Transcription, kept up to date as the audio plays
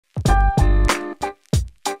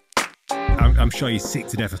I'm sure you're sick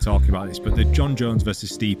to death of talking about this, but the Jon Jones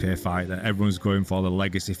versus Stipe fight that everyone's going for, the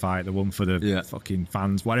legacy fight, the one for the fucking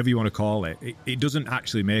fans, whatever you want to call it, it doesn't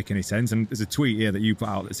actually make any sense. And there's a tweet here that you put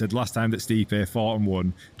out that said last time that Stipe fought and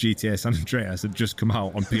won, GTA San Andreas had just come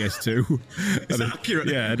out on PS2. Is that accurate?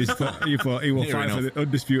 Yeah, and he thought he will fight for the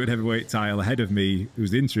undisputed heavyweight title ahead of me,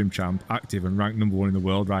 who's the interim champ, active and ranked #1 in the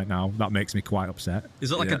world right now. That makes me quite upset.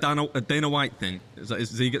 Is it like a Dana White thing?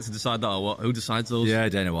 Does he get to decide that, or what? Who decides those? Yeah,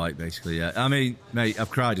 Dana White, basically, yeah. I mean, mate,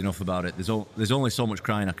 I've cried enough about it. There's only so much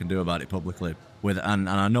crying I can do about it publicly. And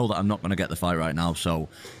I know that I'm not going to get the fight right now, so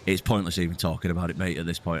it's pointless even talking about it, mate, at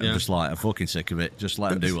this point. I'm just like, I'm fucking sick of it. Just let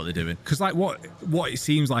them do what they're doing. Because, like, what it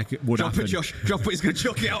seems like it would happen... Drop it, Josh. Drop it, he's going to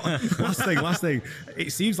chuck it out. Last thing.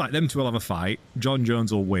 It seems like them two will have a fight. Jon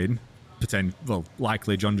Jones will win.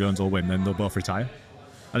 Likely Jon Jones will win, then they'll both retire.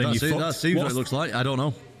 And then that seems what it looks like. I don't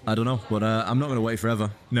know. But I'm not going to wait forever.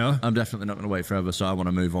 No? I'm definitely not going to wait forever, so I want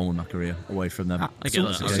to move on with my career away from them.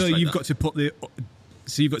 So you've got to put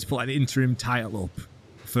like the interim title up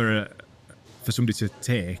for somebody to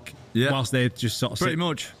take, whilst they just sort of pretty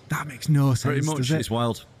much. That makes no sense. Pretty much. It's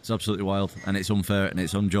wild. It's absolutely wild, and it's unfair and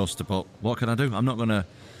it's unjust. But what can I do? I'm not going to.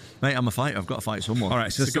 Mate, I'm a fighter. I've got to fight someone. All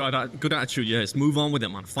right, so it's a good attitude. Yeah, let's move on with it,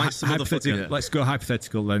 man. Fight some motherfucker. Let's go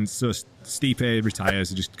hypothetical then. So Stipe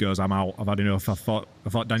retires and just goes, I'm out. I've had enough. I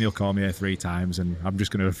fought Daniel Cormier 3 times, and I'm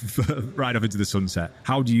just going to ride off into the sunset.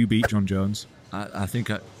 How do you beat Jon Jones? I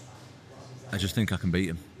just think I can beat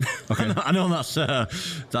him. Okay. I know that's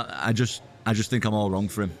I just think I'm all wrong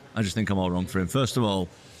for him. First of all,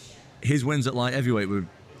 his wins at light heavyweight were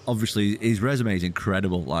obviously, his resume is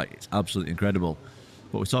incredible. Like, it's absolutely incredible.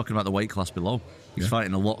 But we're talking about the weight class below. He's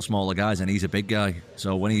fighting a lot smaller guys, and he's a big guy.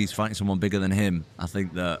 So when he's fighting someone bigger than him, I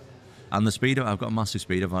think that... And the speed, I've got a massive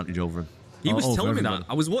speed advantage over him. He was telling me that.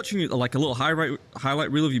 I was watching like a little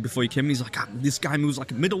highlight reel of you before you came, and he's like, this guy moves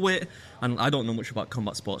like a middleweight. And I don't know much about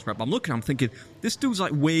combat sports, right? But I'm thinking, this dude's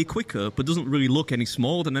like way quicker, but doesn't really look any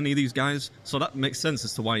smaller than any of these guys. So that makes sense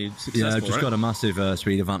as to why he's successful, I've just got a massive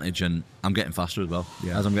speed advantage, and I'm getting faster as well.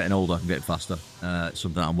 Yeah. As I'm getting older, I'm getting faster. It's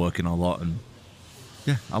something I'm working on a lot, and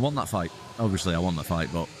yeah, I want that fight. Obviously, I want that fight,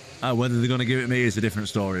 but whether they're going to give it me is a different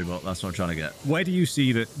story, but that's what I'm trying to get. Where do you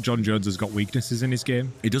see that Jon Jones has got weaknesses in his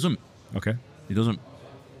game? He doesn't. Okay. He doesn't.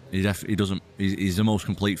 He doesn't. He's the most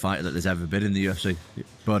complete fighter that there's ever been in the UFC.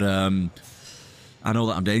 But I know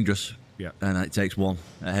that I'm dangerous. Yeah. And it takes one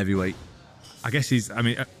at heavyweight. I guess he's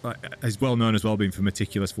well known as well being for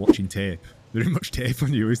meticulous watching tape. There isn't much tape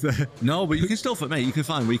on you, is there? No, but you can still, mate, you can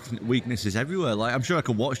find weaknesses everywhere. Like, I'm sure I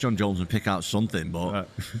could watch Jon Jones and pick out something, but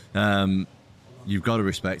you've got to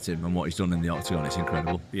respect him and what he's done in the octagon. It's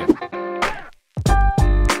incredible. Yeah.